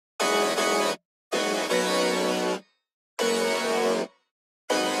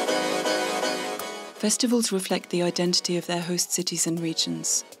Festivals reflect the identity of their host cities and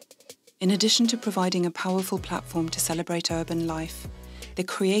regions. In addition to providing a powerful platform to celebrate urban life, the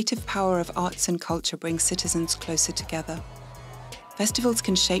creative power of arts and culture brings citizens closer together. Festivals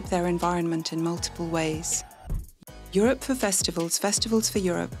can shape their environment in multiple ways. Europe for Festivals, Festivals for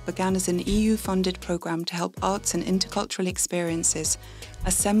Europe began as an EU-funded programme to help arts and intercultural experiences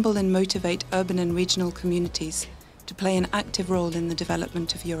assemble and motivate urban and regional communities to play an active role in the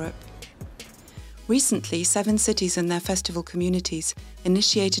development of Europe. Recently, 7 cities and their festival communities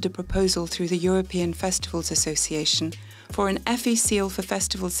initiated a proposal through the European Festivals Association for an EFFE Seal for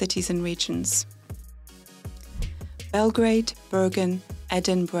festival cities and regions. Belgrade, Bergen,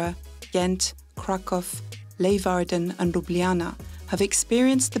 Edinburgh, Ghent, Krakow, Leeuwarden and Ljubljana have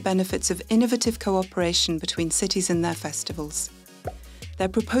experienced the benefits of innovative cooperation between cities and their festivals. Their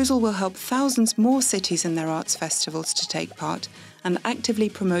proposal will help thousands more cities and their arts festivals to take part and actively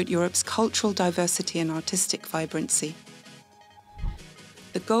promote Europe's cultural diversity and artistic vibrancy.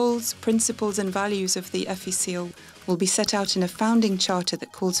 The goals, principles and values of the EFFE Seal will be set out in a founding charter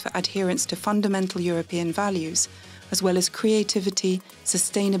that calls for adherence to fundamental European values, as well as creativity,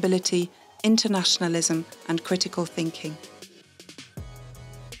 sustainability, internationalism and critical thinking.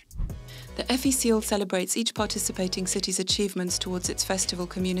 The EFFE Seal celebrates each participating city's achievements towards its festival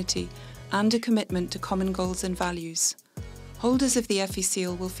community and a commitment to common goals and values. Holders of the EFFE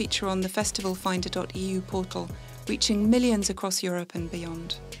Seal will feature on the Festivalfinder.eu portal, reaching millions across Europe and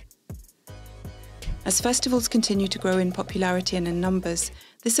beyond. As festivals continue to grow in popularity and in numbers,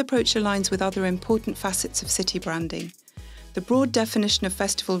 this approach aligns with other important facets of city branding. The broad definition of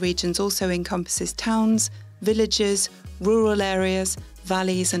festival regions also encompasses towns, villages, rural areas,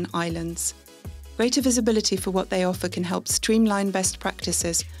 valleys and islands. Greater visibility for what they offer can help streamline best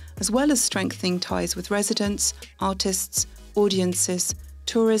practices, as well as strengthening ties with residents, artists, audiences,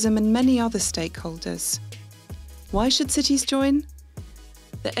 tourism and many other stakeholders. Why should cities join?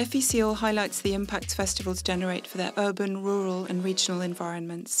 The EFFE Seal highlights the impacts festivals generate for their urban, rural and regional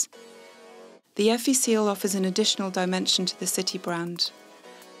environments. The EFFE Seal offers an additional dimension to the city brand.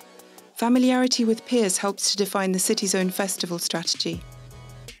 Familiarity with peers helps to define the city's own festival strategy.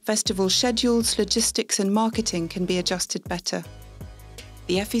 Festival schedules, logistics and marketing can be adjusted better.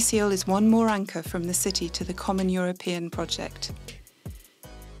 The EFFE Seal is one more anchor from the city to the common European project.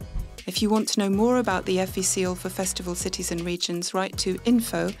 If you want to know more about the EFFE Seal for festival cities and regions, write to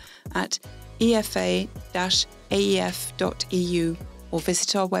info@effe-aef.eu or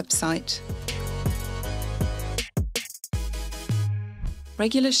visit our website.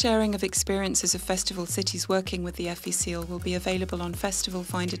 Regular sharing of experiences of festival cities working with the EFFE Seal will be available on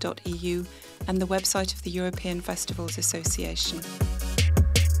Festivalfinder.eu and the website of the European Festivals Association.